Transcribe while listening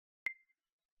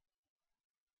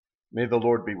May the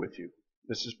Lord be with you.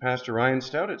 This is Pastor Ryan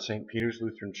Stout at St. Peter's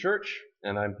Lutheran Church,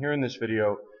 and I'm here in this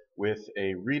video with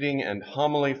a reading and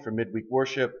homily for midweek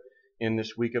worship in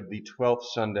this week of the 12th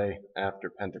Sunday after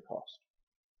Pentecost.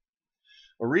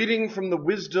 A reading from the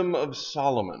Wisdom of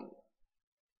Solomon.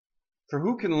 For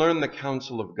who can learn the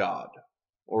counsel of God,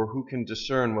 or who can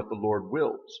discern what the Lord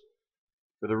wills?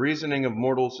 For the reasoning of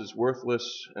mortals is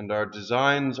worthless, and our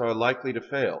designs are likely to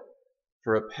fail.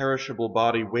 For a perishable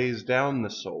body weighs down the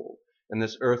soul, and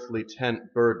this earthly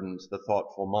tent burdens the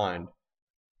thoughtful mind.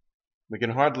 We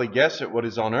can hardly guess at what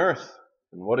is on earth,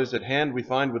 and what is at hand we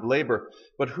find with labor.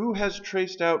 But who has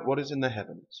traced out what is in the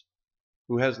heavens?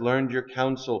 Who has learned your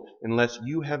counsel, unless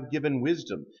you have given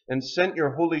wisdom, and sent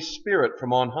your Holy Spirit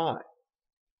from on high?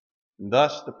 And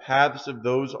thus the paths of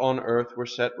those on earth were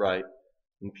set right,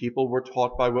 and people were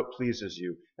taught by what pleases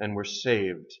you, and were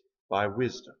saved by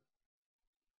wisdom.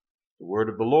 The word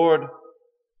of the Lord.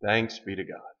 Thanks be to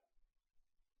God.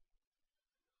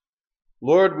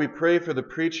 Lord, we pray for the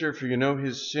preacher, for you know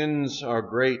his sins are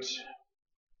great.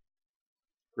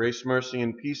 Grace, mercy,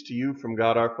 and peace to you from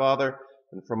God our Father,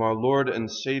 and from our Lord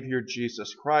and Savior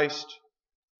Jesus Christ.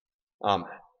 Amen.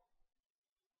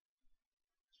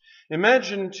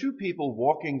 Imagine two people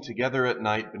walking together at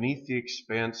night beneath the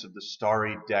expanse of the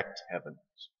starry-decked heavens.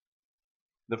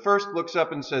 The first looks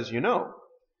up and says, you know,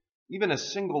 even a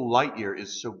single light year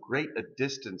is so great a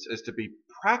distance as to be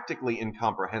practically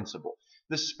incomprehensible.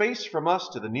 The space from us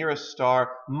to the nearest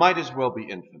star might as well be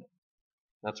infinite.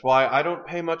 That's why I don't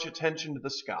pay much attention to the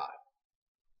sky.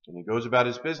 And he goes about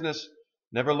his business,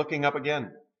 never looking up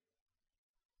again.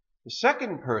 The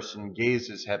second person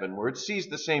gazes heavenward, sees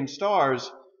the same stars,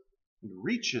 and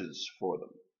reaches for them.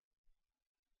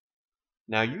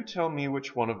 Now you tell me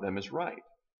which one of them is right.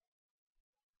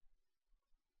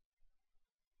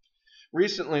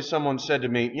 Recently someone said to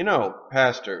me, you know,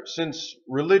 Pastor, since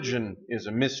religion is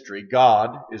a mystery,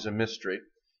 God is a mystery,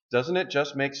 doesn't it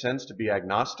just make sense to be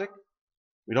agnostic?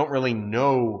 We don't really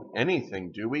know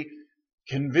anything, do we?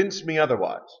 Convince me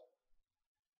otherwise.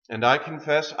 And I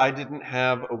confess I didn't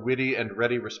have a witty and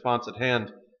ready response at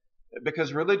hand,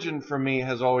 because religion for me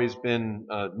has always been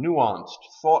a nuanced,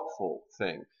 thoughtful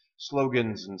thing.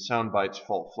 Slogans and sound bites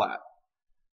fall flat.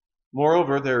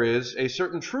 Moreover, there is a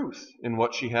certain truth in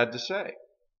what she had to say.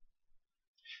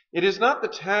 It is not the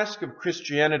task of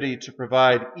Christianity to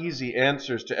provide easy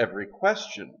answers to every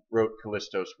question, wrote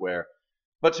Callistos Ware,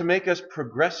 but to make us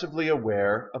progressively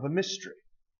aware of a mystery.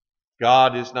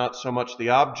 God is not so much the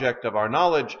object of our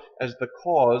knowledge as the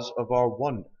cause of our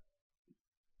wonder.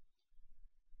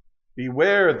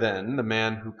 Beware, then, the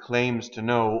man who claims to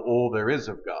know all there is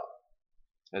of God.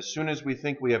 As soon as we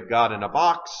think we have God in a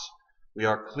box, we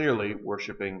are clearly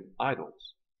worshiping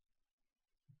idols.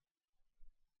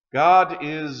 God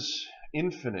is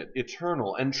infinite,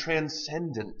 eternal, and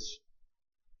transcendent.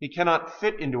 He cannot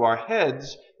fit into our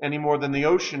heads any more than the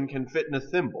ocean can fit in a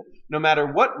thimble. No matter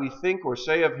what we think or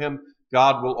say of him,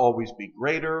 God will always be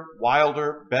greater,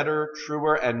 wilder, better,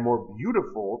 truer, and more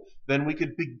beautiful than we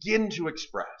could begin to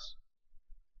express.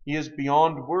 He is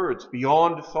beyond words,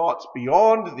 beyond thoughts,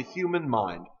 beyond the human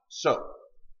mind. So,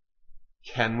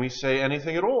 can we say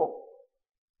anything at all?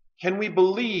 Can we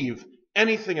believe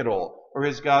anything at all? Or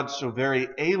is God so very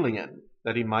alien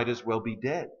that he might as well be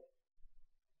dead?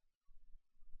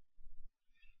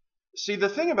 See, the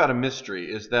thing about a mystery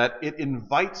is that it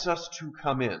invites us to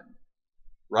come in,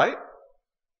 right?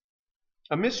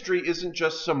 A mystery isn't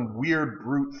just some weird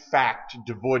brute fact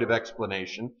devoid of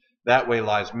explanation. That way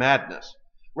lies madness.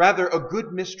 Rather, a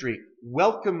good mystery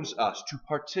welcomes us to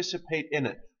participate in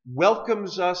it,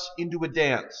 welcomes us into a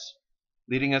dance,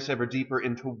 leading us ever deeper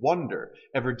into wonder,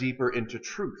 ever deeper into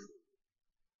truth.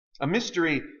 A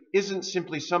mystery isn't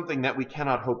simply something that we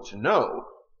cannot hope to know,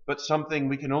 but something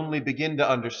we can only begin to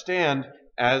understand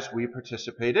as we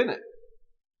participate in it.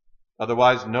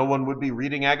 Otherwise, no one would be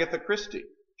reading Agatha Christie.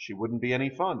 She wouldn't be any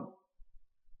fun.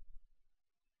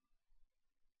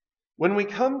 When we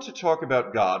come to talk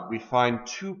about God, we find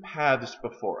two paths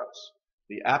before us,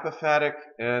 the apophatic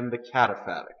and the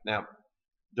cataphatic. Now,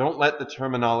 don't let the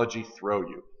terminology throw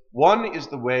you. One is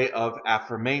the way of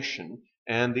affirmation,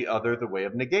 and the other the way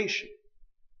of negation.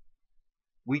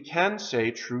 We can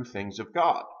say true things of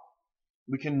God.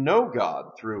 We can know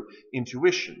God through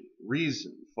intuition,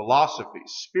 reason, philosophy,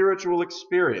 spiritual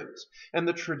experience, and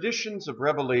the traditions of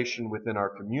revelation within our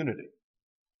community.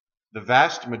 The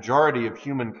vast majority of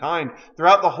humankind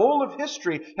throughout the whole of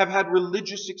history have had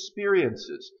religious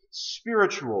experiences,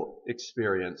 spiritual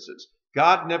experiences.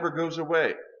 God never goes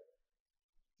away.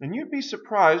 And you'd be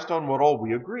surprised on what all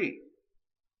we agree.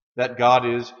 That God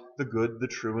is the good, the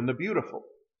true, and the beautiful.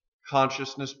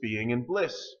 Consciousness, being, and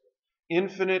bliss.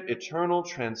 infinite, eternal,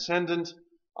 transcendent,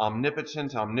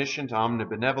 omnipotent, omniscient,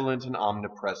 omnibenevolent, and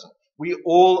omnipresent. We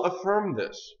all affirm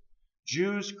this.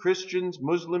 Jews, Christians,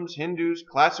 Muslims, Hindus,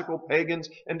 classical pagans,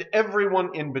 and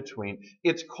everyone in between.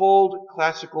 It's called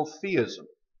classical theism,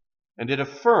 and it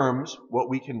affirms what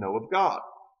we can know of God.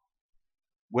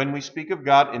 When we speak of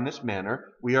God in this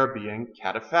manner, we are being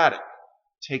cataphatic,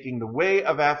 taking the way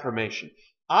of affirmation.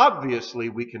 Obviously,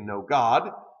 we can know God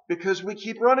because we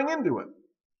keep running into Him.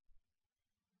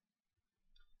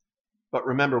 But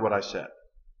remember what I said.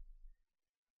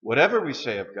 Whatever we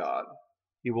say of God,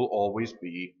 He will always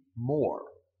be more.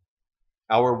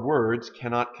 Our words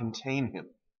cannot contain Him.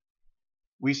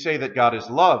 We say that God is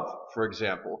love, for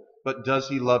example, but does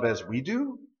He love as we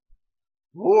do?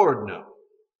 Lord, no.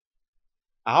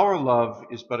 Our love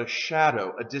is but a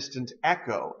shadow, a distant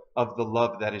echo of the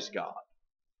love that is God.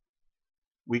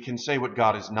 We can say what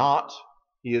God is not.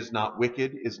 He is not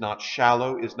wicked, is not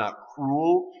shallow, is not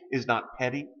cruel, is not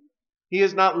petty. He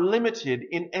is not limited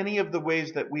in any of the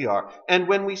ways that we are. And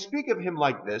when we speak of Him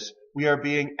like this, we are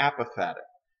being apophatic,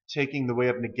 taking the way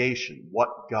of negation, what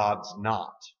God's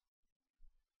not.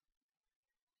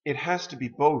 It has to be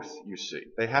both, you see.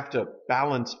 They have to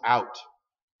balance out.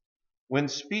 When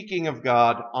speaking of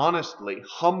God honestly,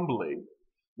 humbly,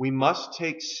 we must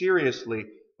take seriously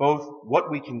both what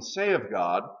we can say of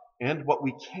God and what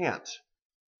we can't.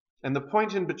 And the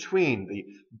point in between, the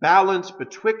balance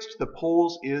betwixt the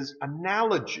poles, is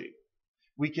analogy.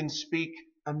 We can speak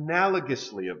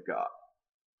analogously of God.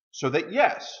 So that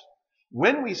yes,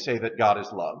 when we say that God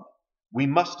is love, we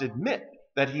must admit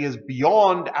that He is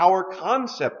beyond our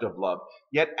concept of love,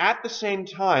 yet at the same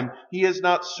time, He is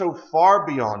not so far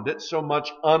beyond it, so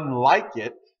much unlike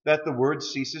it, that the word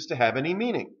ceases to have any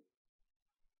meaning.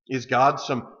 Is God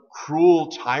some cruel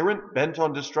tyrant bent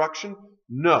on destruction?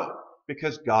 No,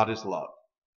 because God is love.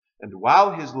 And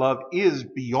while His love is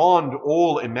beyond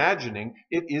all imagining,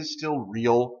 it is still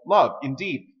real love.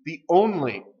 Indeed, the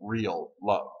only real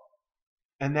love.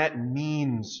 And that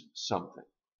means something.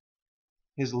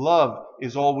 His love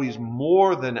is always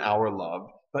more than our love,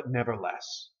 but never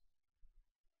less.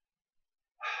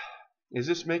 Is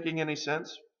this making any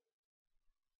sense?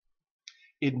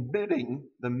 Admitting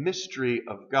the mystery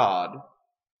of God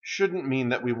shouldn't mean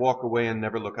that we walk away and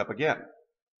never look up again.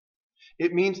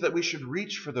 It means that we should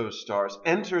reach for those stars,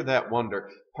 enter that wonder,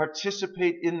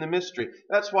 participate in the mystery.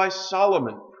 That's why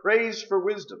Solomon prays for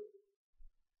wisdom.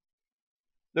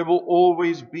 There will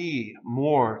always be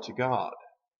more to God.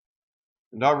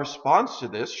 And our response to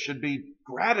this should be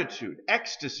gratitude,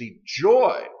 ecstasy,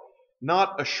 joy,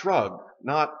 not a shrug,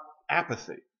 not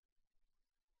apathy.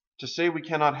 To say we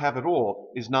cannot have it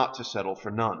all is not to settle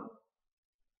for none.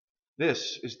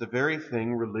 This is the very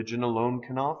thing religion alone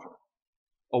can offer.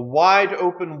 A wide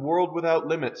open world without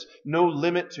limits, no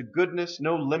limit to goodness,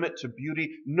 no limit to beauty,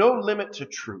 no limit to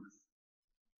truth.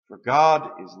 For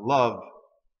God is love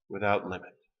without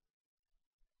limit.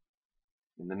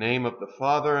 In the name of the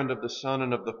Father, and of the Son,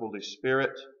 and of the Holy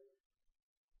Spirit.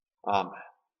 Amen.